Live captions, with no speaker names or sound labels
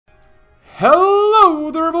Hello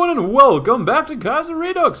there everyone and welcome back to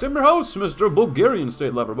Kaiserredux. I'm your host, Mr. Bulgarian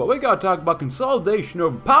State Lover, but we gotta talk about consolidation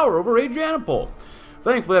of power over Adrianople.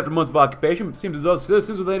 Thankfully, after months of occupation, it seems as though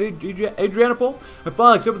citizens within Adrianople have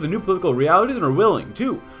finally accepted the new political realities and are willing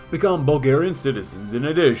to become Bulgarian citizens. In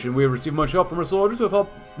addition, we have received much help from our soldiers who have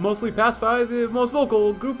helped mostly pacify the most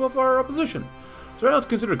vocal group of our opposition. So right now it's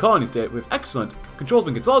considered a colony state with excellent controls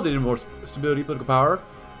been consolidated and more stability, political power.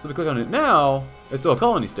 So to click on it now, it's still a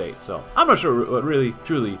colony state, so I'm not sure what really,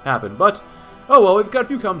 truly happened, but oh well, we've got a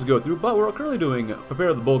few columns to go through, but we're currently doing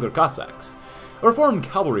Prepare the Bulgar Cossacks, a reformed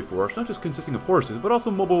cavalry force, not just consisting of horses, but also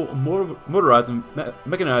mobile, motorized and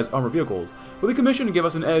mechanized armored vehicles, will be commissioned to give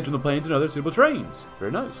us an edge on the plains and other suitable terrains.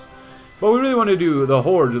 Very nice. But we really want to do the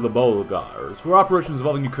hordes of the Bulgars, for operations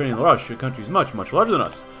involving Ukraine and Russia, countries much, much larger than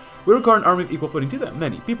us. We require an army of equal footing to them,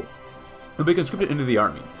 many people, who will be conscripted into the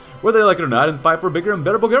army, whether they like it or not, and fight for a bigger and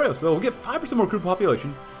better Bulgaria. So we'll get 5% more crew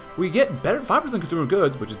population. We get better 5% consumer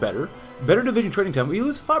goods, which is better division trading time. We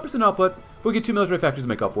lose 5% output, but we get 2 military factories to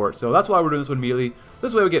make up for it. So that's why we're doing this one immediately.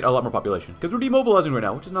 This way we get a lot more population, because we're demobilizing right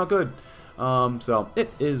now, which is not good. So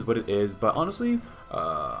it is what it is. But honestly,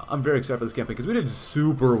 I'm very excited for this campaign, because we did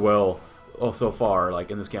super well so far,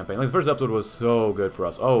 like in this campaign. Like the first episode was so good for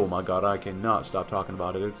us. Oh my god, I cannot stop talking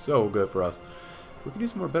about it. It's so good for us. We could do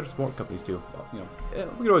some more better support companies too. Well, you know,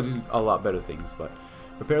 we could always use a lot better things, but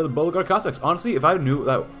prepare the Bulgar Cossacks. Honestly, if I knew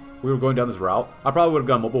that we were going down this route, I probably would have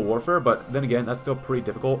gone mobile warfare, but then again, that's still pretty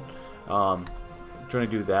difficult. Trying to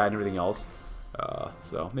do that and everything else.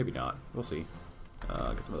 So maybe not. We'll see.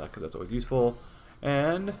 Get some of that because that's always useful.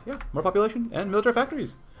 And yeah, more population and military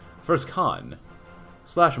factories. First Khan.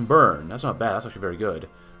 Slash and burn. That's not bad. That's actually very good.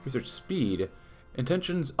 Research speed.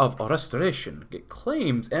 Intentions of restoration. Get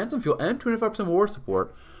claims and some fuel and 25% war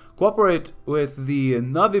support. Cooperate with the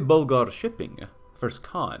Navi Bulgar shipping. First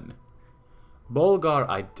Khan. Bulgar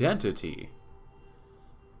identity.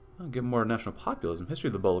 I'll get more national populism. History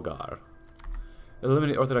of the Bulgar.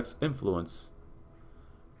 Eliminate Orthodox influence.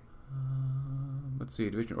 Let's see.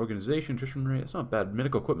 Division organization. Attrition rate. That's not bad.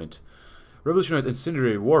 Medical equipment. Revolutionize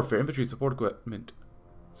incendiary warfare. Infantry support equipment.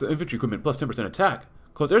 So infantry equipment plus 10% attack.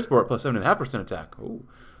 Close air support plus 7.5% attack. Ooh.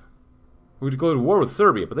 We could go to war with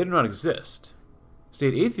Serbia, but they do not exist.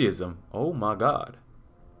 State atheism. Oh my god.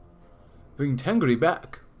 Bring integrity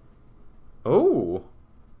back. Oh.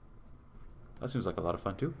 That seems like a lot of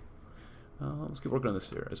fun too. Let's keep working on this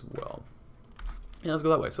here as well. Yeah, let's go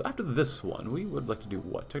that way. So after this one, we would like to do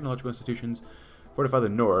what? Technological institutions. Fortify the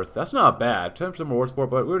north. That's not bad. 10% more war support,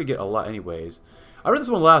 but we already get a lot anyways. I read this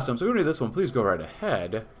one last time, so we're going to do this one. Please go right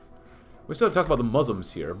ahead. We still have to talk about the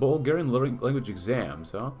Muslims here. Bulgarian language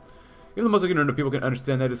exams, huh? Even the most ignorant people can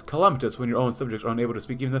understand that it's calamitous when your own subjects are unable to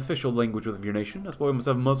speak even the official language of your nation. That's why we must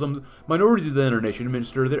have Muslims, minorities within our nation,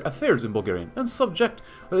 administer their affairs in Bulgarian and subject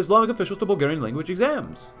the Islamic officials to Bulgarian language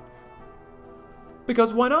exams.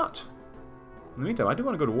 Because why not? In the meantime, I do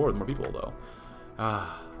want to go to war with more people, though.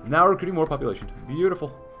 Now we're recruiting more population.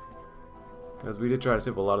 Beautiful. Because we did try to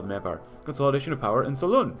save a lot of the manpower. Consolidation of power in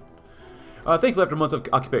Solun. Thankfully, after months of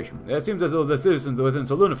occupation, it seems as though the citizens within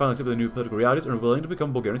Solun have finally accepted the new political realities and are willing to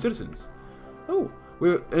become Bulgarian citizens. Oh,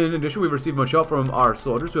 in addition, we've received much help from our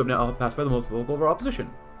soldiers who have now pacified the most vocal of our opposition.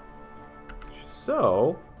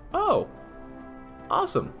 So, oh,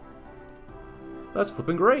 awesome. That's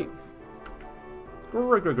flipping great.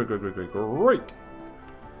 Great.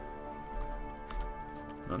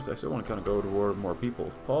 Notice I still want to kind of go toward more people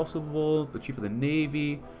if possible. The Chief of the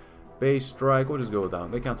Navy. Base strike, we'll just go with that one.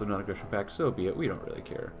 They cancel non-aggression pact, so be it. We don't really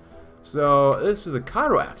care. So, this is the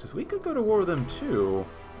Cairo Axis. We could go to war with them, too.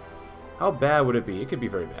 How bad would it be? It could be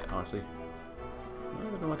very bad, honestly.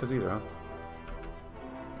 Well, they don't like us either, huh?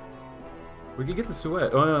 We could get the Suez.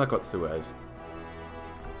 Oh, no, not quite Suez.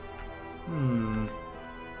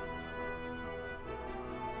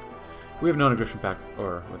 We have non-aggression pact,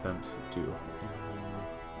 or with them, too.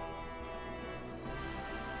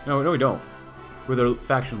 No, we don't. We're their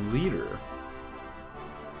faction leader.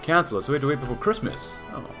 Cancel it, so we have to wait before Christmas.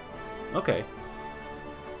 Oh, okay.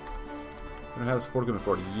 We don't have the support equipment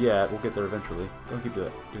for it yet. We'll get there eventually. Don't keep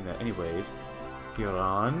doing that anyways.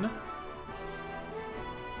 Iran.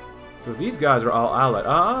 So these guys are all allied.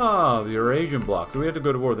 Ah, the Eurasian bloc. So we have to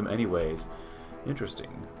go to war with them anyways. Interesting.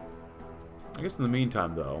 I guess in the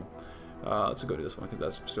meantime, though, let's go to this one because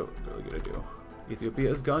that's still really good to do. Ethiopia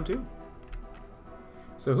is gone too.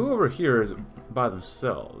 So who over here is by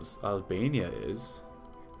themselves? Albania is.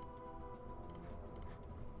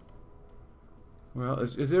 Well,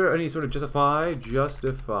 is there any sort of justify?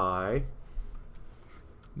 Justify.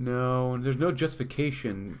 No, there's no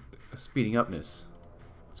justification. Speeding upness.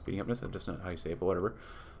 Speeding upness? That's not how you say it, but whatever.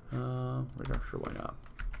 Radar, sure, why not?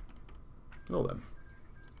 Well then.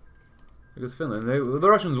 Because Finland, the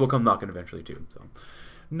Russians will come knocking eventually too. So,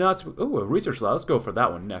 not a research lab. Let's go for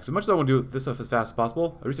that one next. As much as I want to do this stuff as fast as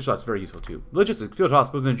possible, a research lab is very useful too. Logistics, field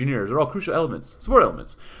hospitals, and engineers are all crucial elements, support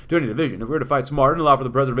elements to any division. If we're to fight smart and allow for the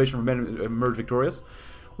preservation of men and emerge victorious,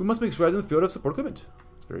 we must make strides in the field of support equipment.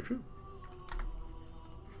 It's very true.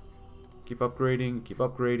 Keep upgrading,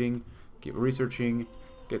 keep researching,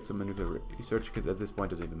 get some nuclear research because at this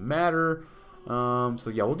point it doesn't even matter.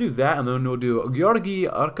 So yeah, we'll do that, and then we'll do Georgy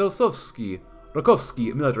Rakovsky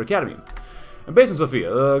Military Academy. And based in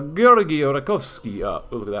Sofia, the Georgy Rakovsky,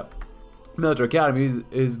 look at that, Military Academy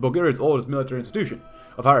is Bulgaria's oldest military institution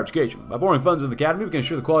of higher education. By pouring funds into the academy, we can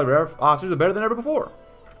ensure the quality of our officers are better than ever before.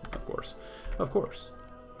 Of course. Of course.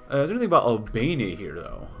 Is there anything about Albania here,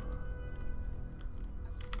 though?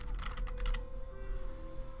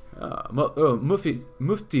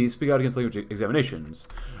 Muftis speak out against language examinations.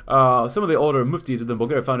 Some of the older muftis within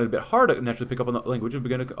Bulgaria found it a bit hard to naturally pick up on the language and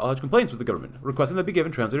began to lodge complaints with the government, requesting that be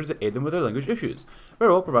given translators to aid them with their language issues.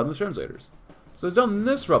 Very well, provide them with translators. So it's down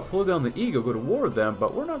this route, pull down the ego, go to war with them,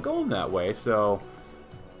 but we're not going that way, so...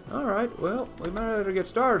 Alright, well, we might better get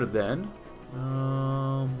started then. We're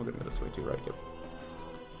gonna go this way too, right? Yep.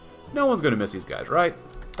 No one's gonna miss these guys, right?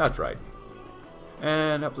 That's right.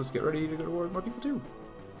 And helps us get ready to go to war with more people too.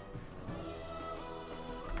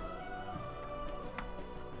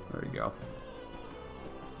 There you go.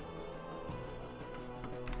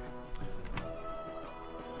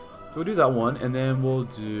 So we'll do that one, and then we'll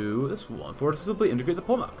do this one for us to simply integrate the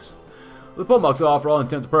Pomaks. The Pomaks are, for all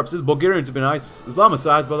intents and purposes, Bulgarians have been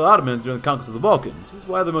Islamicized by the Ottomans during the conquest of the Balkans. This is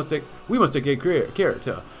why we must take great care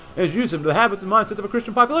to introduce them to the habits and mindsets of a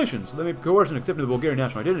Christian population, so they may be coerced in accepting the Bulgarian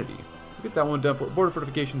national identity. So get that one done. Border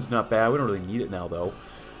fortification is not bad. We don't really need it now, though.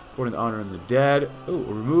 Supporting the honor and the dead. Ooh,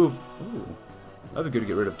 remove. Ooh. That'd be good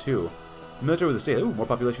to get rid of, too. Military with the state. Ooh, more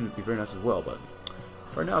population would be very nice as well, but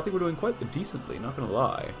right now I think we're doing quite decently, not gonna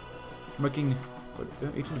lie. We're making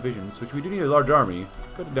 18 divisions, which we do need a large army.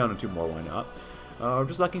 Cut it down to 2 more, why not? We're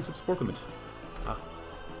just lacking some support equipment.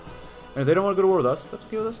 And if they don't want to go to war with us, that's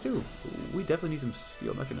okay with us, too. Ooh, we definitely need some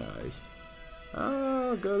steel mechanized.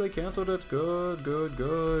 Good, they cancelled it.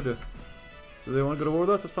 Good. So they want to go to war with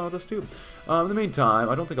us, that's fine with us, too. In the meantime,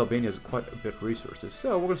 I don't think Albania has quite a bit of resources,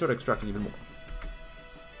 so we're going to start extracting even more.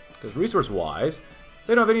 Because resource-wise,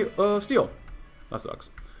 they don't have any steel. That sucks.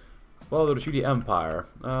 Well, the Shidi Empire.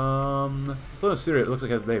 So Syria, it looks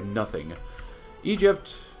like they have nothing.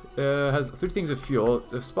 Egypt has 3 things of fuel.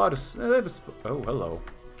 They have a oh, hello.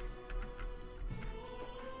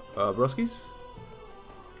 Bruskies?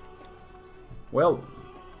 Well,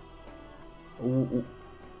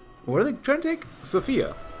 what are they trying to take?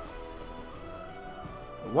 Sofia.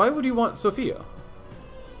 Why would you want Sofia?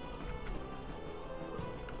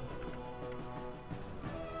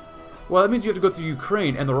 Well, that means you have to go through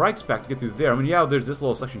Ukraine and the Reichspakt to get through there. I mean, yeah, there's this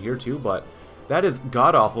little section here too, but that is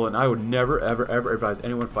god-awful, and I would never, ever, ever advise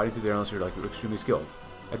anyone fighting through there unless you're, like, extremely skilled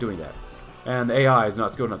at doing that. And the AI is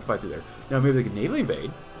not skilled enough to fight through there. Now, maybe they could navally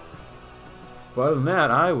invade, but other than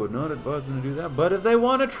that, I would not advise them to do that. But if they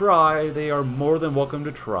want to try, they are more than welcome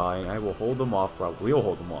to try, and I will hold them off, probably. We'll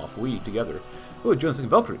hold them off, we, together. Ooh, join the Second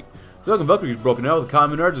Valkyrie. The Second Valkyrie is broken out with the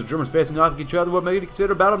common urge, the Germans facing off each other, what may be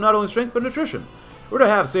considered a battle of not only strength, but nutrition. We're to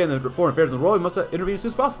have say in the foreign affairs of the world, we must intervene as soon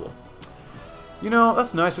as possible. You know,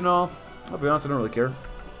 that's nice and all. I'll be honest, I don't really care.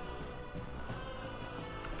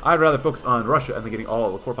 I'd rather focus on Russia and then getting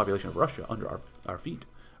all the core population of Russia under our feet,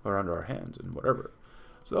 or under our hands, and whatever.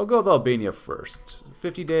 So I'll go with Albania first.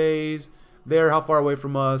 50 days. They're how far away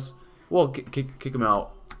from us? We'll kick them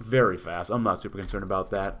out very fast. I'm not super concerned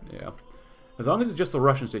about that. Yeah. As long as it's just the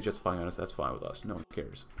Russian state justifying us, that's fine with us. No one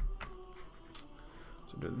cares.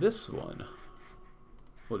 So do this one.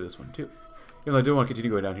 We'll do this one too. Even though I do want to continue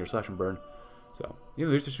going down here, slash and burn. So, even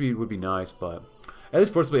though research speed would be nice, but at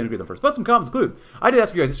least forcibly integrate them first. But some comments include, I did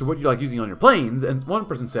ask you guys yesterday what you like using on your planes, and one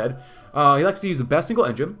person said he likes to use the best single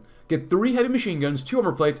engine, get 3 heavy machine guns, 2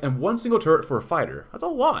 armor plates, and 1 single turret for a fighter. That's a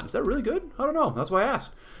lot. Is that really good? I don't know. That's why I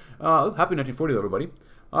asked. Happy 1940 everybody.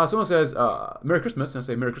 Someone says, Merry Christmas, and I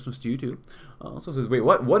say Merry Christmas to you too. Someone says, wait,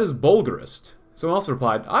 what is Bulgarist? Someone else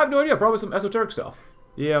replied, I have no idea, probably some esoteric stuff.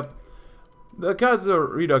 Yeah. The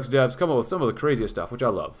Kaiserredux devs come up with some of the craziest stuff, which I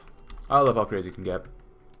love. I love how crazy it can get.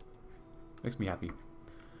 Makes me happy.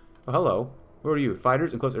 Oh, hello. Who are you?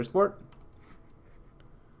 Fighters in close air support?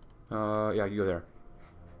 Yeah, you go there.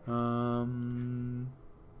 A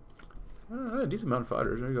decent amount of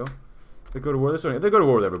fighters. There you go. They go to war. They go to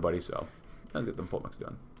war with everybody, so let's get them Polmex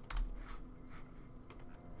done.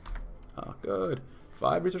 Ah, good.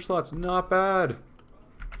 5 research slots, not bad.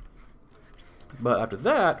 But after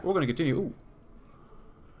that, we're going to continue. Ooh.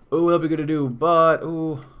 Oh, that'll be good to do, but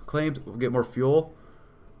ooh, claims we'll get more fuel.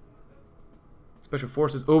 Special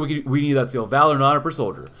forces. Oh, we need that seal. Valor and honor per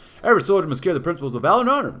soldier. Every soldier must carry the principles of valor and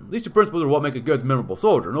honor. These two principles are what make a good, memorable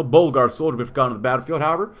soldier. No Bulgar soldier will be forgotten on the battlefield,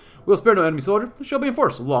 however. We'll spare no enemy soldier. It shall be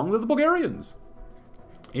enforced. Long live the Bulgarians.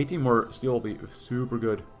 18 more steel will be super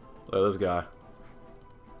good. Look at this guy.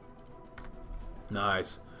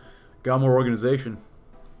 Nice. Got more organization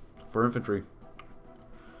for infantry.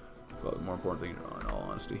 Probably the more important thing in all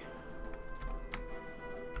honesty.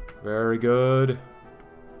 Very good.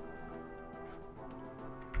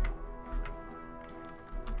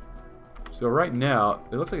 So right now,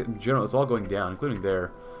 it looks like in general it's all going down, including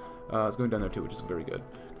there. It's going down there too, which is very good.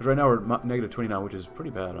 Because right now we're negative 29, which is pretty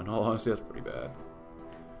bad. In all honesty, that's pretty bad.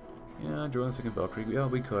 Yeah, join the second Bell Creek. Yeah,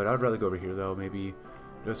 we could. I'd rather go over here though. Maybe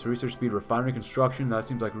just research speed, refinery construction. That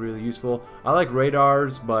seems like really useful. I like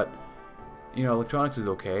radars, but you know, electronics is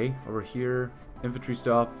okay. Over here, infantry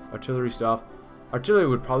stuff, artillery stuff. Artillery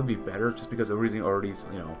would probably be better just because we're using already,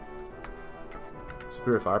 you know,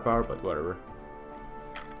 superior firepower. But whatever.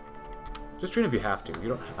 Just train if you have to. You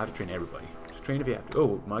don't have to train everybody. Just train if you have to.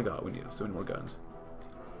 Oh my god, we need so many more guns.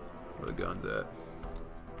 Where are the guns at?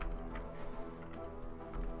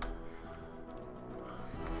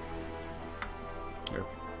 Here.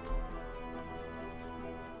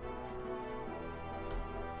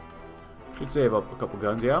 Should save up a couple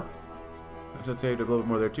guns, yeah? I should save a little bit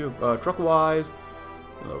more there too. Truck-wise,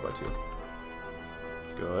 a little bit too.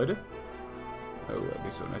 Good. Oh, that'd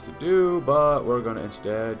be so nice to do, but we're gonna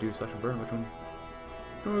instead do slash and burn. Which one?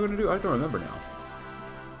 What are we gonna do? I don't remember now.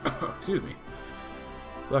 Excuse me.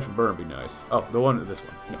 Slash and burn would be nice. Oh, the one, this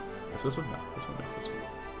one. No, that's this one. No, this one. No, this one.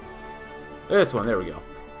 This one. There we go.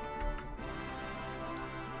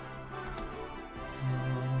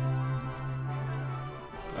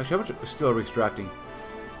 Actually, how much steel are we extracting?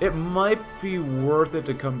 It might be worth it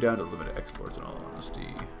to come down to limited exports. In all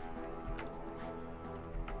honesty.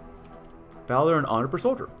 Valor and honor per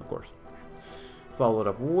soldier, of course. Followed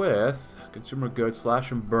up with consumer goods,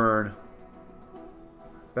 slash and burn.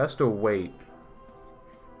 Best to wait.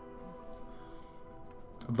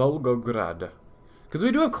 Volgograd. Because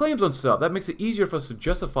we do have claims on stuff. That makes it easier for us to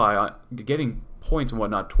justify getting points and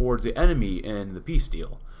whatnot towards the enemy in the peace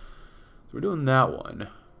deal. So we're doing that one.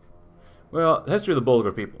 Well, history of the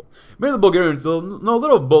Bulgar people. Many of the Bulgarians know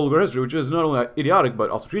little of Bulgar history, which is not only idiotic, but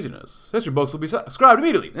also treasonous. History books will be scribed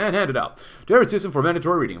immediately and handed out to every citizen for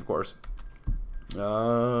mandatory reading, of course. Maybe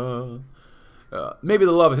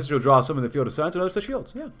the love of history will draw some in the field of science and other such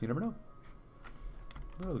fields. Yeah, you never know.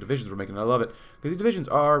 Oh, the divisions we're making, I love it. Because these divisions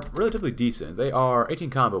are relatively decent. They are 18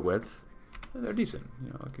 combat width, and they're decent.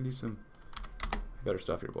 You know, I can do some better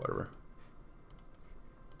stuff here, but whatever.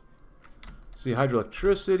 Let's see,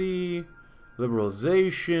 hydroelectricity,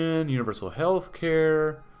 liberalization, universal health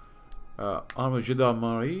care, land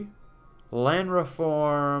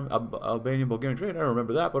reform, Albanian Bulgarian trade. I don't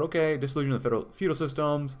remember that, but okay. Dissolution of the federal feudal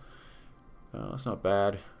systems. That's not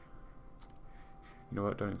bad. You know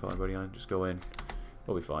what? Don't even call anybody on. Just go in.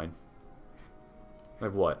 We'll be fine. I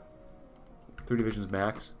have what? 3 divisions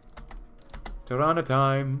max. Tirana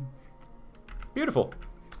time. Beautiful.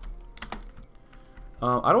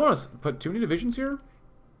 I don't want to put too many divisions here.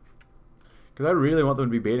 Because I really want them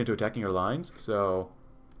to be baited into attacking our lines. So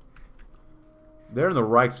they're in the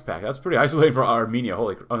Reichspakt. That's pretty isolated for Armenia.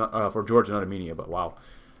 Holy, for Georgia, not Armenia, but wow.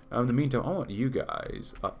 In the meantime, I want you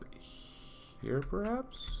guys up here,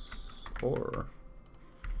 perhaps? Or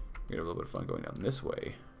we have a little bit of fun going down this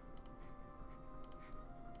way.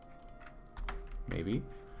 Maybe.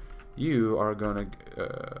 You are gonna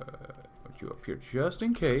put you up here just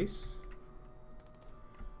in case.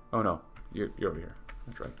 Oh no, you're over here.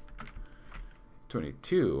 That's right.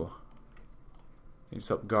 22. You just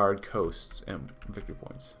help guard coasts and victory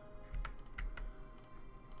points.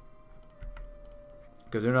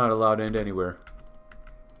 Because they're not allowed into anywhere.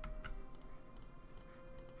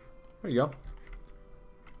 There you go.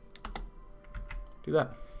 Do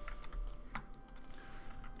that.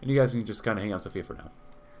 And you guys can just kind of hang on Sofia for now.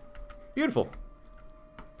 Beautiful.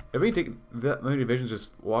 If we take that many divisions,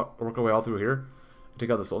 just work our way all through here, and take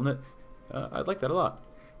out the Sultanate, I'd like that a lot.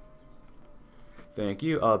 Thank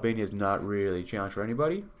you. Albania is not really a challenge for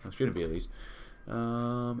anybody. Well, shouldn't be at least.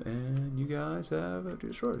 And you guys have 2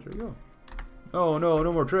 destroyers. There you go. Oh no,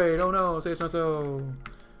 no more trade. Oh no, say it's not so.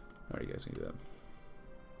 Alright, you guys can do that.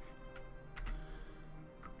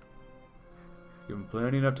 Give them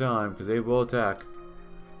plenty enough time, because they will attack.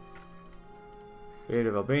 Fate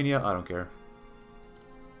of Albania, I don't care.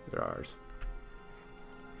 They're ours.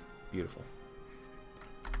 Beautiful.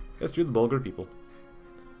 Let's do the Bulgar people.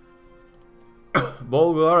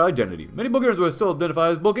 Bulgar identity. Many Bulgarians will still identify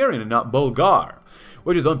as Bulgarian and not Bulgar,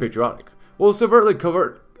 which is unpatriotic. We'll subvertly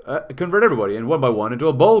convert everybody, and one by one, into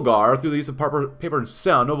a Bulgar through the use of paper and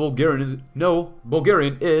sound. No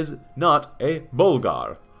Bulgarian is not a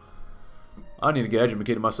Bulgar. I need to get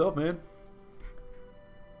educated myself, man.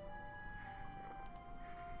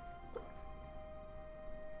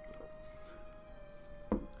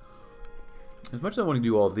 As much as I want to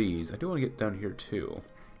do all these, I do want to get down here too.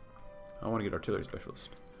 I want to get artillery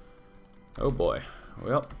specialist. Oh boy.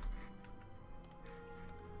 Well.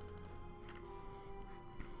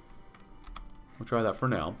 We'll try that for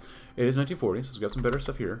now. It is 1940, so we've got some better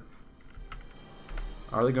stuff here.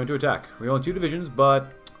 Are they going to attack? We only 2 divisions,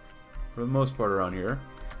 but for the most part around here,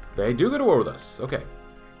 they do go to war with us. Okay.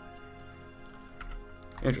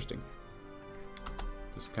 Interesting.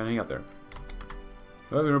 Just kind of hang out there.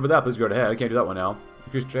 Well, remember that, please go ahead. I can't do that one now.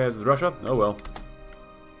 Increase trades with Russia? Oh well.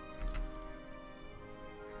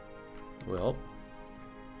 Well.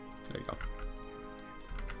 There you go.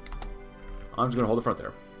 I'm just going to hold the front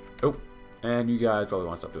there. Oh. And you guys probably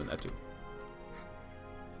want to stop doing that too.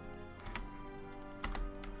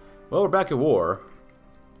 Well, we're back at war.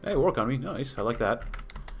 Hey, war economy. Nice. I like that.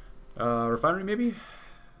 Refinery, maybe?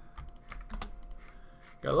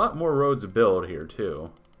 Got a lot more roads to build here,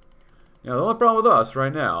 too. Now, the only problem with us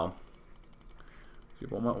right now,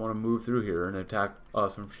 people might want to move through here and attack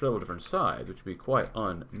us from several different sides, which would be quite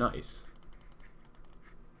unnice.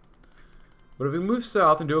 But if we move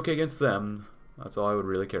south and do okay against them, that's all I would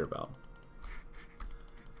really care about.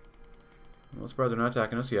 I'm not surprised they're not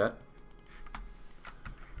attacking us yet.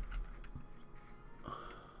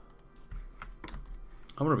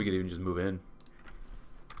 I wonder if we could even just move in.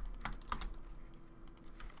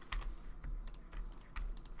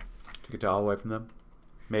 Take a towel away from them.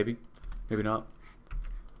 Maybe. Maybe not.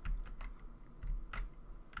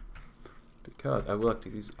 Because I would like to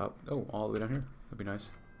take these out. Oh, all the way down here. That'd be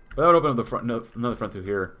nice. But that would open up the front, another front through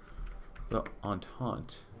here. The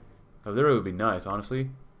Entente. That literally would be nice, honestly.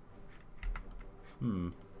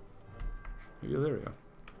 Maybe Illyria.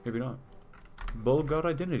 Maybe not. Bulgar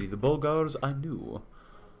identity. The Bulgars I knew.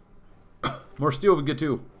 More steel we get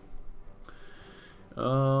too.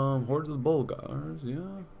 Hordes of the Bulgars.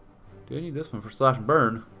 Yeah. Do I need this one for slash and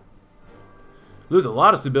burn? Lose a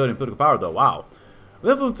lot of stability and political power though. Wow.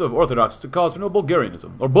 The influence of Orthodox to cause for no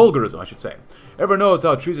Bulgarianism, or Bulgarism, I should say. Everyone knows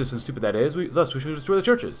how treasonous and stupid that is. Thus, we should destroy the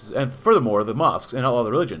churches, and furthermore, the mosques, and outlaw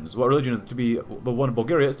the religions. What religion is to be the one in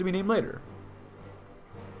Bulgaria is to be named later.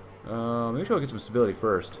 Maybe I'll get some stability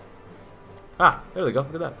first. Ah, there they go.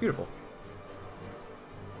 Look at that. Beautiful.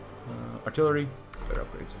 Artillery. Better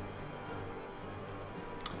upgrades.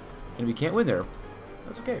 And if you can't win there,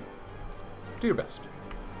 that's okay. Do your best.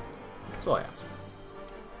 That's all I ask.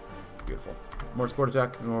 Beautiful. More support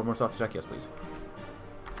attack, more soft attack, yes please.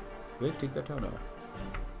 Do they take that town? No.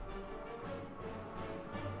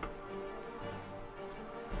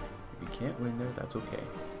 If you can't win there, that's okay.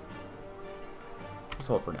 Just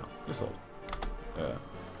hold for now. Just hold.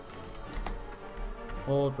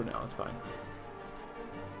 Hold for now, it's fine.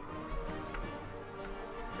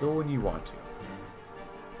 Go when you want to.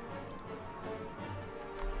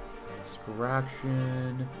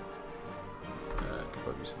 Extraction. Can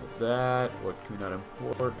probably do some of that. What can we not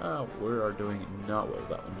import? Oh, we are doing not well with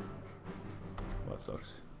that one. Well, that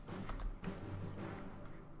sucks.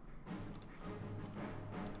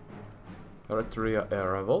 Eritrea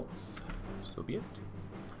revolts. So be it.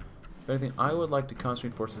 If anything, I would like to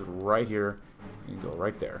concentrate forces right here. So you can go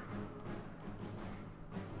right there.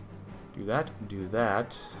 Do that. Do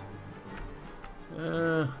that.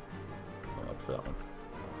 I'll opt for that one.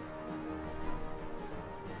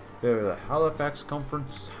 There, the Halifax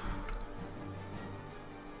Conference.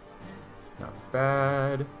 Not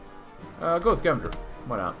bad. Go with Scavenger.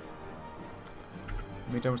 Why not?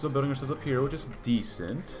 Meantime, we're still building ourselves up here, which is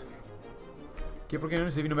decent. Keep working on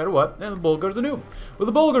it, saving no matter what. And the Bulgars are new. With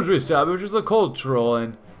the Bulgars reestablished, which is the cultural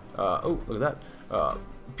and oh, look at that.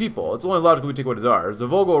 People. It's only logical we take what is ours. The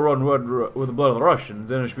Volga will run red with the blood of the Russians,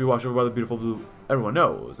 and it should be washed over by the beautiful blue everyone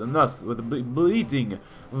knows. And thus, with the bleating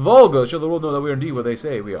Volga, shall the world know that we are indeed what they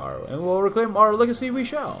say we are, and we'll reclaim our legacy we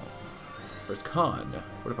shall. First Khan.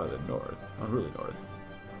 Fortify the north. Not really north.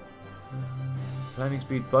 Planning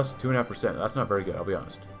speed plus 2.5%. That's not very good, I'll be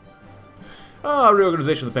honest.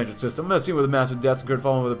 Reorganization of the pension system. As seen with the massive debts incurred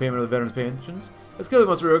following with the payment of the veterans' pensions, it's clear we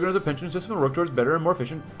must reorganize the pension system and work towards better and more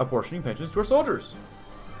efficient apportioning pensions to our soldiers.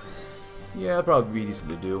 Yeah, that'd probably be decent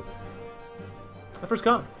to do. The first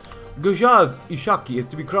Khan. Gujaz Ishaki is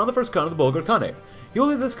to be crowned the first Khan of the Bulgar Khanate. He will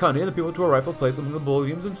lead this Khanate and the people to a rightful place among the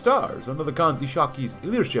Bulgarians and stars. Under the Khan Ishaki's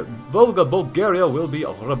leadership, Volga Bulgaria will be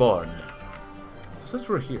reborn. So since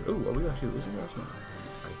we're here, ooh, are we actually losing? That's not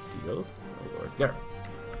ideal. Oh lord, there.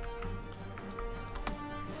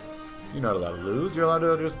 You're not allowed to lose. You're allowed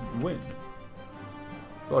to just win.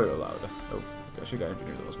 That's all you're allowed. Oh, I should have got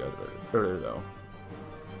engineers those guys earlier though.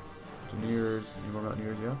 Engineers, any more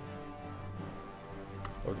mountaineers? Yeah.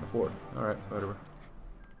 Oh, we can afford. All right, whatever.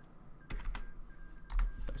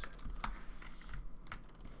 Nice.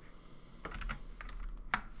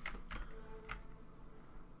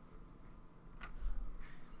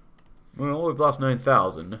 Well, we've lost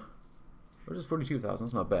 9,000. Or just 42,000.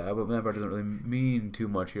 That's not bad, but manpower doesn't really mean too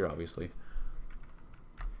much here, obviously.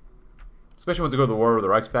 Especially once we go to the war with the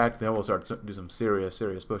Reichspakt, then we'll start to do some serious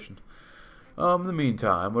pushing. In the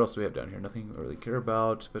meantime, what else do we have down here? Nothing I really care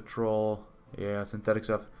about. Petrol. Yeah, synthetic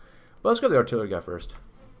stuff. Well, let's grab the artillery guy first.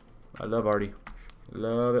 I love arty.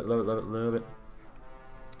 Love it, love it, love it, love it.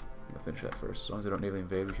 I'm gonna finish that first. As long as I don't navally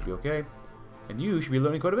invade, we should be okay. And you should be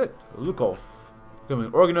learning quite a bit. Lukov. Becoming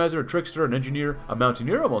an organizer, a trickster, an engineer, a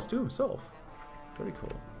mountaineer almost too himself. Very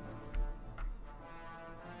cool.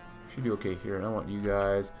 Should do okay here. And I want you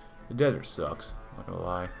guys. The desert sucks. I'm not gonna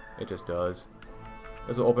lie. It just does.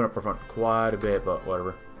 This will open up our front quite a bit, but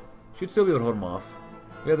whatever. Should still be able to hold them off.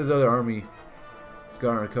 We have this other army. It's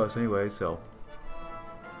got on our coast anyway, so.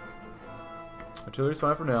 Artillery's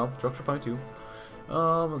fine for now. Trucks are fine too.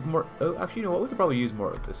 More. Oh, actually, you know what? We could probably use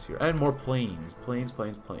more of this here. And more planes. Planes.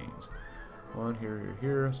 One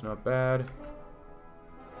here. It's not bad.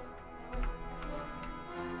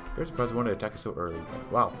 Very surprised I wanted to attack us so early.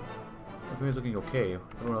 Wow. Everything is looking okay.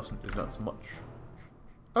 Everyone else is not so much.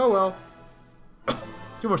 Oh well.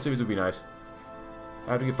 2 more cities would be nice.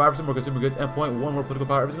 I have to get 5% more consumer goods and 0.1 more political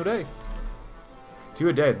power every single day. 2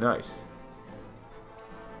 a day is nice.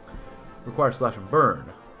 Require slash and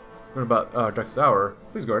burn. Learn about Darkest Hour.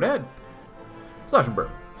 Please go right ahead. Slash and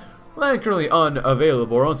burn. Land currently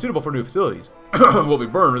unavailable or unsuitable for new facilities will be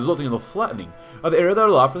burned, resulting in the flattening of the area that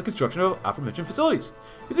will allow for the construction of aforementioned facilities.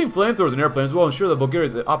 Using flamethrowers and airplanes will ensure that Bulgaria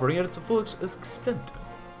is operating at its full extent.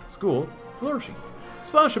 School flourishing.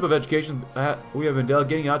 Sponsorship of education we have been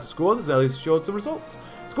delegating out to schools has at least showed some results.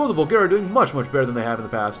 Schools of Bulgaria are doing much better than they have in the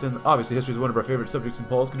past, and obviously history is one of our favorite subjects in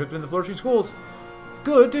polls conducted in the flourishing schools.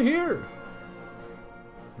 Good to hear.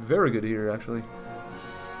 Very good to hear, actually.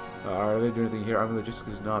 Are they doing anything here? Army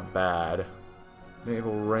logistics is not bad.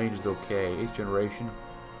 Naval range is okay. 8th generation.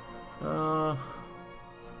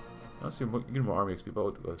 Let's see, get more army XP, but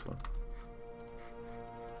we'll go this one.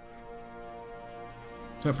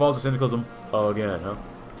 It falls to syndicalism again, huh?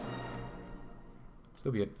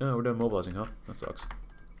 Still be it. Oh, we're done mobilizing, huh? That sucks.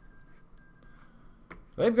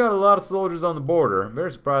 They've got a lot of soldiers on the border. I'm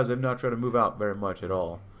very surprised they've not tried to move out very much at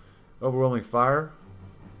all. Overwhelming fire.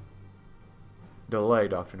 Delay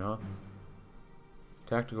doctrine, huh?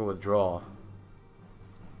 Tactical withdrawal.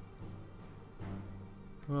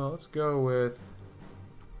 Well, let's go with...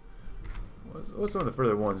 What's one of the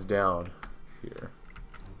further ones down here?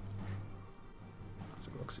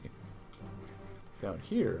 Let's see. Down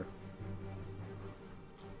here.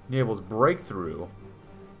 Enables breakthrough.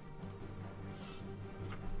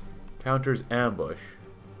 Counters ambush.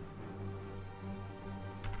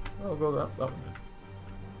 Oh, go that one then.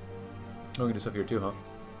 Oh, we can do stuff here too, huh?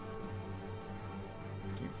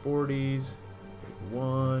 1940s.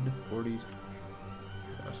 41. 40s.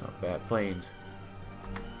 That's not bad. Planes.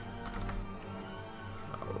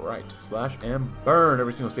 Alright. Slash and burn.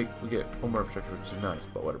 Every single state we get home infrastructure, which is nice,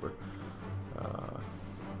 but whatever.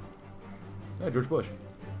 Yeah, George Bush.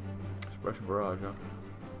 Russian barrage, huh?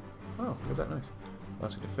 Oh, look at that. Nice.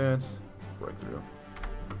 Elastic defense. Breakthrough.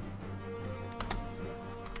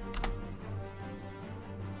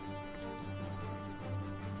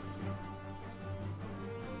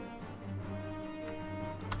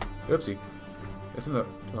 Oopsie. Guess I'm the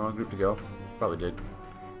wrong group to go. Probably did.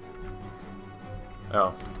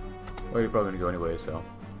 Oh. Well, you're probably gonna go anyway, so.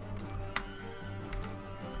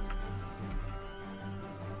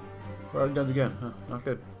 Firing guns again, huh? Not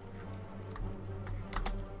good.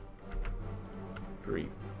 3,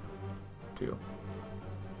 2,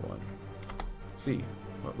 1. See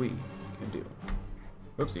what we can do.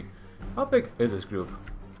 Oopsie. How big is this group?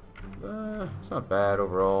 It's not bad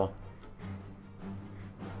overall.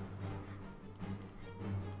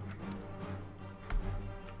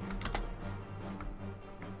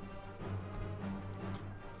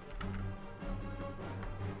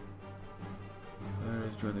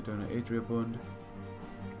 Join the Donut Adriabund.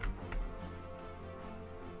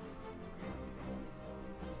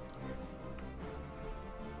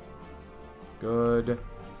 Good.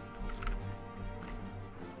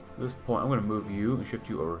 So at this point, I'm going to move you and shift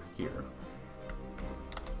you over here.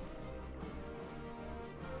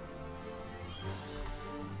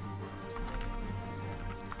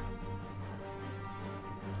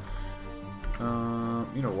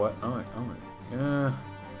 You know what? Yeah.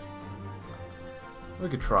 We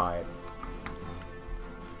could try it.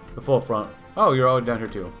 The full front. Oh, you're all down here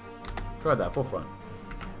too. Try that, full front.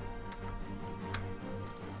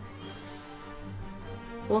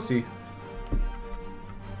 We'll see.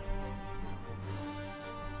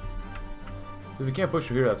 If we can't push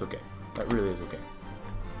through here, that's okay. That really is okay.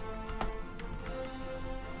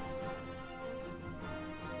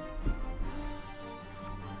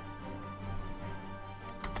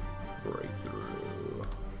 Breakthrough.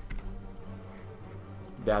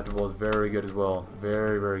 Adaptable is very good as well.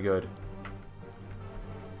 Very, very good.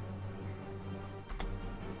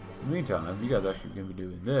 In the meantime, you guys are actually going to be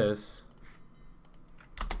doing this.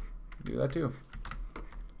 Do that too.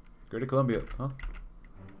 Greater Columbia, huh?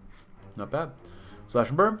 Not bad. Slash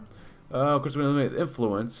and burn. Of course, we're going to eliminate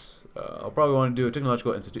influence. I'll probably want to do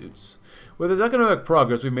technological institutes. With this economic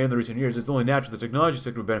progress we've made in the recent years, it's only natural that the technology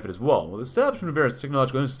sector would benefit as well. With the establishment of various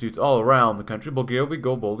technological institutes all around the country, Bulgaria will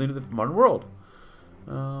go boldly into the modern world.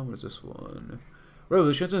 What is this one?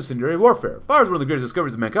 Revolutions and incendiary warfare. Fire is one of the greatest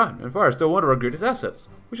discoveries of mankind, and fire is still one of our greatest assets.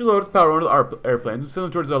 We should load its power onto our airplanes and send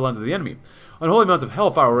them towards the lines of the enemy. Unholy amounts of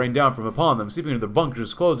hellfire will rain down from upon them, seeping into their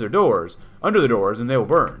bunkers, close their doors, under the doors, and they will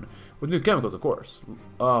burn. With new chemicals, of course.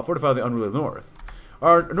 Fortify the unruly north.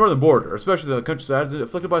 Our northern border, especially the countryside, is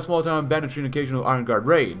afflicted by small-town banditry and occasional Iron Guard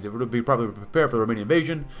raids. If we would be properly prepared for the Romanian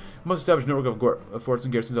invasion, we must establish a network of forts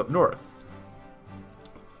and garrisons up north.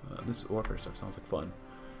 This warfare stuff sounds like fun.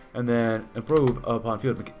 And then improve upon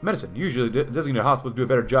field medicine. Usually, designated hospitals do a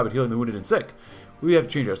better job at healing the wounded and sick. We have to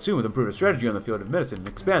change our soon with improved strategy on the field of medicine and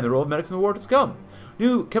expand the role of medics in the war to come.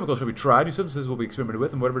 New chemicals shall be tried, new substances will be experimented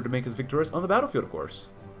with, and whatever to make us victorious on the battlefield, of course.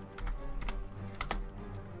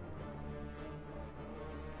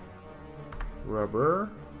 Rubber.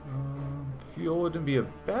 Fuel wouldn't be a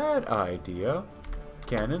bad idea.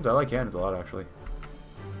 Cannons. I like cannons a lot, actually.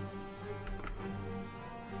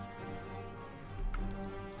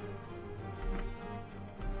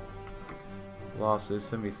 Losses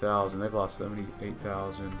 70,000. They've lost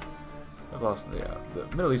 78,000. They've lost. Yeah, the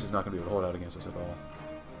Middle East is not going to be able to hold out against us at all,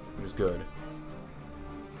 which is good.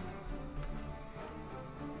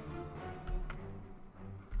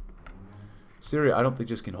 Syria, I don't think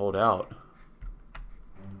just can hold out.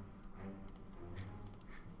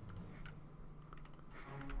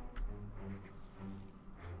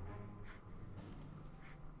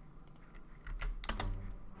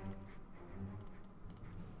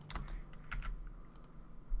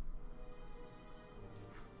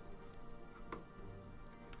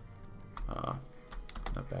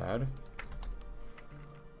 Not bad.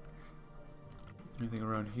 Anything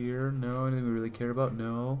around here? No. Anything we really care about?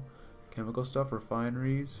 No. Chemical stuff,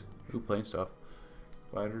 refineries. Ooh, plane stuff.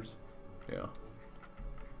 Fighters. Yeah.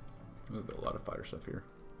 We've got a lot of fighter stuff here.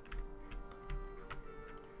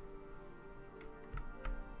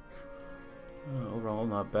 Overall,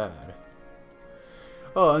 not bad.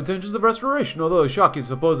 Intentions of restoration. Although Shaki has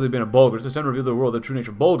supposedly been a Bulgarist, it's time to reveal the world the true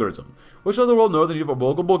nature of Bulgarism. Which let the world know the need for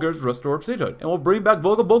Bulgar Bulgarians to restore statehood, and will bring back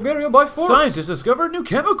Bulgar Bulgaria by force. Scientists discovered a new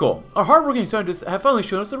chemical. Our hardworking scientists have finally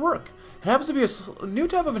shown us their work. It happens to be a new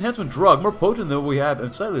type of enhancement drug, more potent than what we have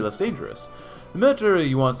and slightly less dangerous. The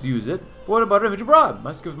military wants to use it, but what about our image abroad?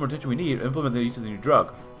 Must give us more attention we need to implement the use of the new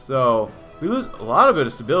drug. So, we lose a lot of bit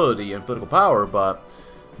of stability and political power, but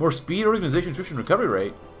more speed, organization, nutrition, recovery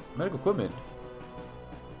rate, medical equipment.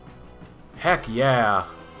 Heck yeah.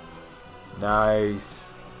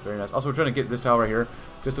 Nice. Very nice. Also, we're trying to get this tower right here,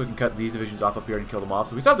 just so we can cut these divisions off up here and kill them off.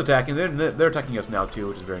 So we stopped attacking. They're attacking us now too,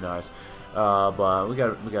 which is very nice. But we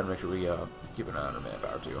gotta make sure we keep an eye on our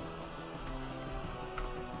manpower too.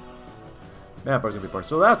 Manpower's gonna be important,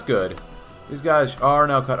 so that's good. These guys are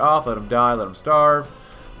now cut off. Let them die. Let them starve.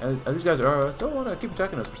 And these guys are still want to keep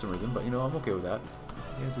attacking us for some reason, but you know I'm okay with that.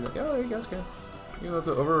 You guys do that. Oh, you guys can. Even though it's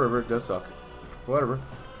over a river, it does suck. Whatever.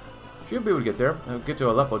 Should be able to get there. Get to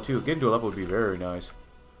Aleppo too. Getting to Aleppo would be very nice.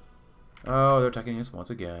 Oh, they're attacking us once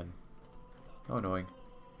again. How annoying.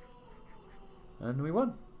 And we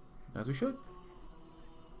won. As we should.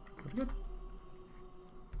 Pretty good.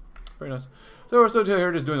 Very nice. So we're still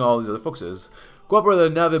here just doing all these other focuses. Cooperate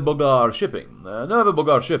with the Nave Bulgar Shipping. Nave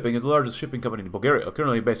Bulgar Shipping is the largest shipping company in Bulgaria,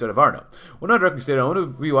 currently based out of Varna. We're not directly state-owned, it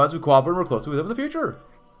would be wise we cooperate more closely with them in the future.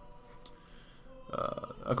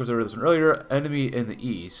 Of course, I read this one earlier. Enemy in the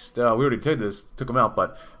east. We already took them out,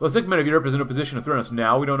 but let's think many of Europe is in a position to threaten us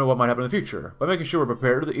now. We don't know what might happen in the future. By making sure we're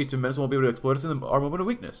prepared, the eastern menace won't be able to exploit us in our moment of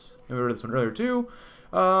weakness. And we read this one earlier too.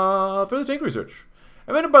 Further tank research.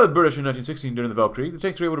 Invented by the British in 1916 during the Valkyrie, the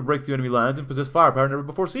tanks were able to break through enemy lines and possess firepower never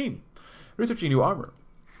before seen. Researching new armor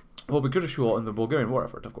will be crucial in the Bulgarian war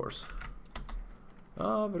effort, of course.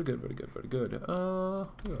 Very good, very good, very good.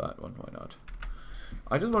 Look at that one, why not?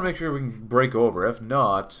 I just want to make sure we can break over. If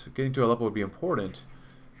not, getting to Aleppo would be important.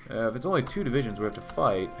 If it's only 2 divisions we have to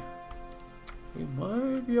fight, we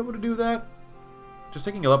might be able to do that. Just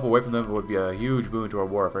taking Aleppo away from them would be a huge boon to our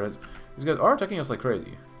war effort. These guys are attacking us like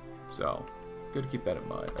crazy. So, it's good to keep that in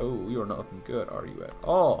mind. Oh, you are not looking good, are you at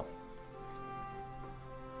all?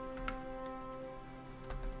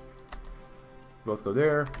 Both go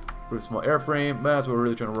there. We have a small airframe. That's what we're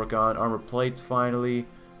really trying to work on. Armor plates, finally.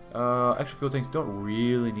 Extra fuel tanks, don't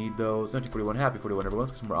really need those. 1941, happy 41, everyone.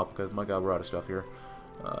 Let's get some more alpacas. My god, we're out of stuff here.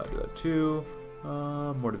 Do that too.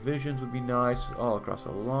 More divisions would be nice. All across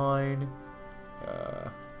the line.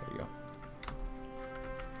 There you go.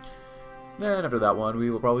 Then after that one, we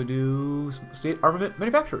will probably do state armament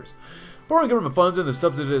manufacturers. Borrowing government funds and the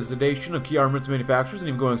subsidization of key armaments manufacturers, and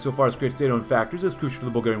even going so far as to create state-owned factories, is crucial to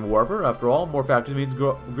the Bulgarian warfare. After all, more factories means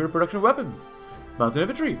greater production of weapons. Mountain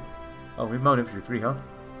infantry. Oh, we have mountain infantry 3, huh?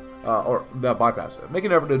 Or that bypass it.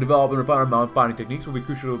 Making an effort to develop and refine our mountain fighting techniques will be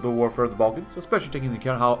crucial to the warfare of the Balkans, especially taking into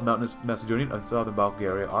account how mountainous Macedonia and southern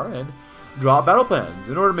Bulgaria are, and draw battle plans.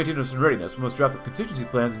 In order to maintain us in readiness, we must draft contingency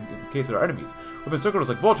plans in the case of our enemies. We've encircled us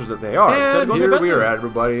like vultures that they are. And here we are at,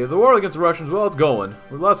 everybody. The war against the Russians, well, it's going.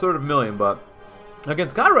 We've lost sort of 1 million, but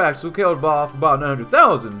against Kaiserredux, we killed off about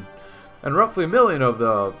 900,000, and roughly 1 million of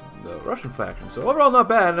the Russian faction. So overall, not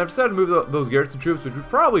bad. And I've decided to move those garrison troops, which we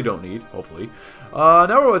probably don't need, hopefully. Now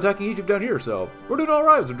we're attacking Egypt down here, so we're doing all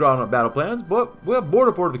right. We're drawing up battle plans, but we have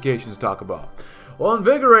border fortifications to talk about. While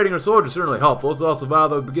invigorating our soldiers is certainly helpful, it's also vital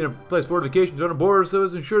that we begin to place fortifications on our borders so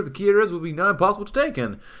as to ensure the key areas will be not impossible to take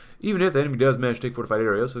in, even if the enemy does manage to take fortified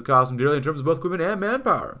areas, so it costs them dearly in terms of both equipment and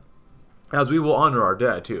manpower. As we will honor our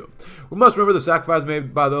dead, too. We must remember the sacrifice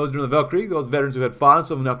made by those during the Valkyrie. Those veterans who had fought, and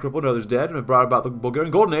some now crippled, and others dead, and have brought about the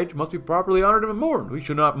Bulgarian Golden Age, must be properly honored and mourned. We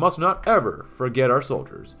must not ever forget our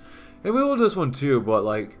soldiers. And we will do this one, too, but,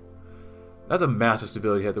 like, that's a massive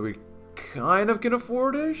stability hit that we kind of can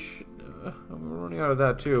afford-ish. I'm running out of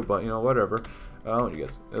that, too, but, you know, whatever. You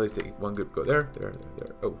guys at least take one good go there, there,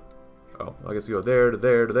 there. Oh, I guess you go there, to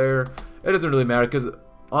there, to there. It doesn't really matter, because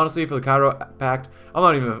honestly, for the Cairo Pact, I'm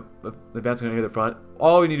not even advancing on any of the front.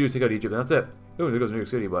 All we need to do is take out Egypt, and that's it. Ooh, there goes New York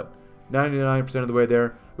City, but 99% of the way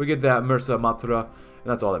there. We get that Mursa Matra, and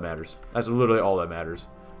that's all that matters. That's literally all that matters.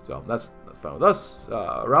 So that's fine with us.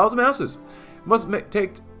 Rouse the masses. Must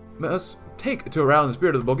take to arouse the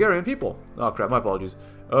spirit of the Bulgarian people. Oh crap, my apologies.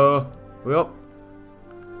 Well,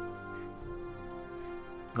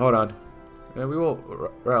 hold on. And we will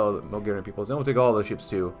rally the Bulgarian peoples. Then we'll take all the ships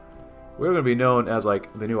too. We're going to be known as,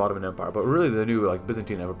 like, the new Ottoman Empire, but really the new, like,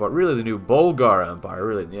 Byzantine Empire, but really the new Bulgar Empire,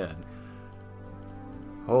 really, in the end.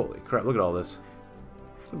 Holy crap, look at all this.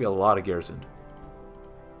 There's going to be a lot of garrisoned.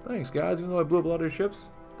 Thanks, guys, even though I blew up a lot of your ships.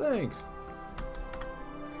 Thanks.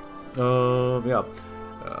 Yeah.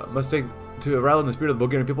 Must take to rally the spirit of the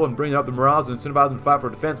Bulgarian people and bring up the morals and incentivize them to fight for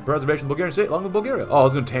defense and preservation of the Bulgarian state along with Bulgaria. Oh, I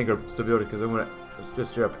was going to tank our stability because I'm going to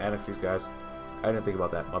just straight up annex these guys. I didn't think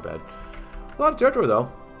about that, my bad. A lot of territory,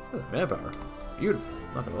 though. Manpower. Beautiful.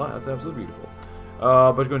 Not gonna lie, that's absolutely beautiful.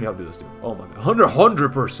 But you're going to help do this too. Oh my god.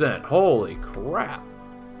 100%! Holy crap!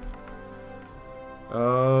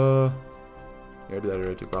 Yeah, I do that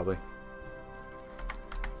area too, probably.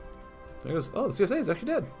 There goes. Oh, the CSA is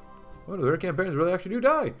actually dead. What do their campaigns really actually do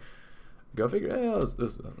die? Go figure. Yeah, this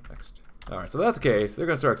is next. Alright, so that's the case. They're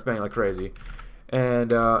gonna start expanding like crazy.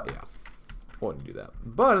 And, yeah. Won't do that.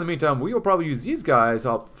 But in the meantime, we will probably use these guys to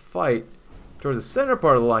help fight towards the center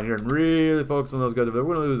part of the line here and really focus on those guys over there.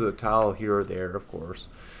 We're going to lose a tile here or there, of course.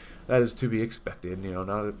 That is to be expected. You know,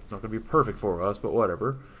 it's not going to be perfect for us, but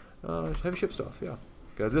whatever. Heavy ship stuff, yeah.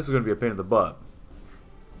 Because this is going to be a pain in the butt.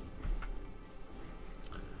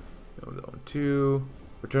 That one too.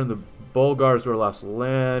 Return the Bulgars to our last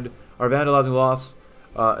land. Our vandalizing loss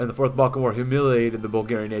in the Fourth Balkan War humiliated the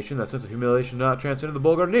Bulgarian nation. That sense of humiliation not transcended the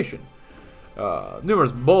Bulgar nation.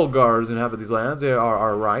 Numerous Bulgars inhabit these lands. They are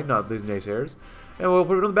our right, not these naysayers. And we'll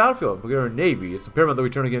put it on the battlefield. Bulgarian Navy. It's paramount that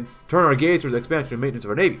we turn our gaze towards the expansion and maintenance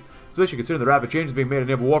of our Navy, especially considering the rapid changes being made in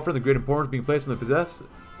naval warfare and the great importance being placed on the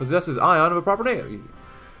possesses ion of a proper Navy.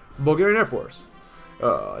 Bulgarian Air Force.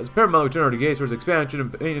 It's paramount that we turn our gaze towards the expansion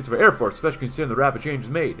and maintenance of our Air Force, especially considering the rapid changes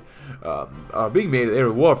being made in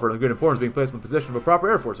aerial warfare and the great importance being placed on the possession of a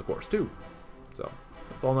proper Air Force, of course, too. So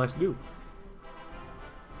that's all nice to do.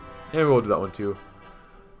 And we'll do that one too.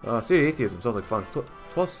 State atheism sounds like fun.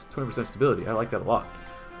 Plus 20% stability. I like that a lot.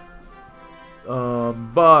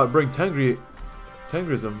 But bring Tengrism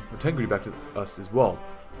or Tengri back to us as well.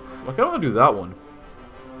 Like, I don't want to do that one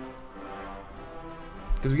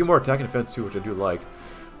because we get more attack and defense too, which I do like.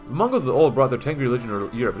 The Mongols of the old brought their Tengri religion to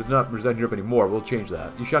Europe. It does not reside in Europe anymore. We'll change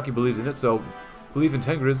that. Yushaki believes in it, so believe in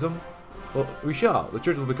Tengrism. Well, we shall. The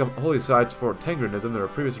church will become holy sites for Tengrinism. There are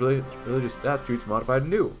previous religious statutes modified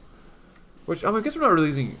anew. Which, I guess we're not really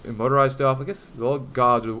using motorized stuff. I guess the old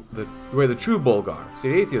gods are the way the true Bulgar.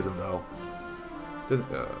 State atheism, though.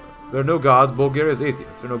 There are no gods. Bulgaria is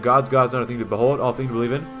atheist. There are no gods. Gods not a thing to behold, all thing to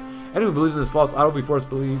believe in. Anyone who believes in this false idol will be forced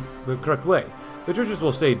to believe the correct way. The churches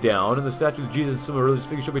will stay down, and the statues of Jesus and similar religious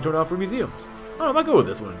figures shall be torn down for museums. I don't know, I might go with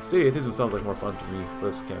this one. State atheism sounds like more fun to me for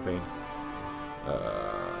this campaign.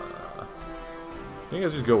 I think I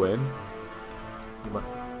just go in. Or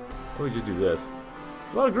we just do this.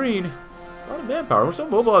 A lot of green. A lot of manpower. We're still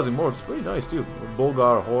mobilizing more. It's pretty nice, too. With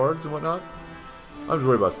Bulgar hordes and whatnot. I'm just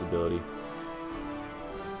worried about stability.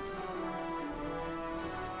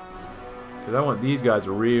 Because I want these guys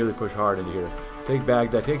to really push hard into here. Take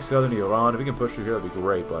Baghdad, take southern Iran. If we can push through here, that'd be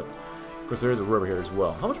great. But, of course, there is a river here as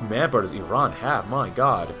well. How much manpower does Iran have? My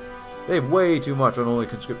God. They have way too much on only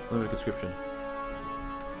limited conscription.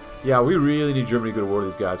 Yeah, we really need Germany to go to war with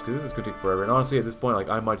these guys, because this is going to take forever. And honestly, at this point, like,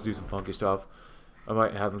 I might just do some funky stuff. I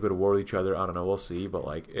might have them go to war with each other. I don't know. We'll see. But,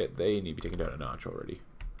 like, they need to be taken down a notch already.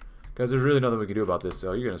 Because there's really nothing we can do about this.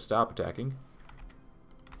 So you're going to stop attacking.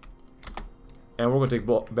 And we're going to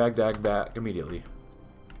take Baghdad back immediately.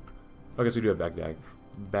 I guess we do have Baghdad.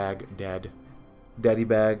 Baghdad. Daddy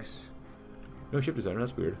bags. No ship designer.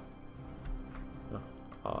 That's weird. Oh,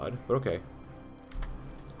 odd. But okay.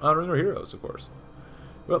 Honoring our heroes, of course.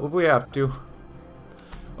 Well, if we have to.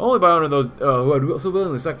 Only by honoring those who would so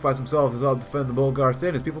willingly sacrifice themselves to help defend the Bulgar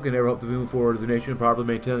state, as people can never hope to move forward as a nation and properly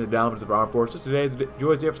maintain the dominance of our armed forces. Today is a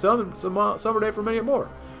joyous day for some, and some summer day for many more.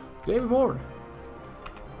 Today we mourn.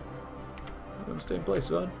 I'm gonna stay in place,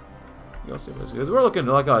 son. You gotta stay in place, because we're looking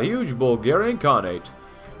like a huge Bulgarian Khanate.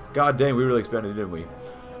 God dang, we really expanded, didn't we?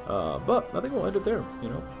 But I think we'll end it there. You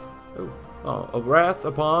know. A wrath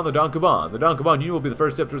upon the Don Kuban. The Don Kuban Union will be the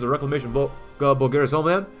first step towards the reclamation of Bulgaria's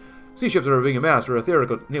homeland. Sea ships are being amassed for a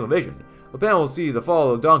theoretical naval invasion. The panel will see the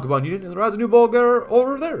fall of the Don Kuban Union and the rise of New Bulgaria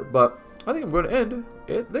over there. But I think I'm going to end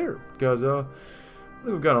it there, because I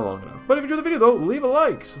think we've gone on long enough. But if you enjoyed the video, though, leave a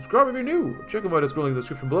like, subscribe if you're new, check out my Discord link in the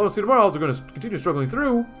description below, and see you tomorrow as we're going to continue struggling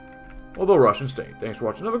through, although Russian state. Thanks for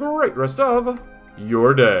watching. Have a great rest of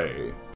your day.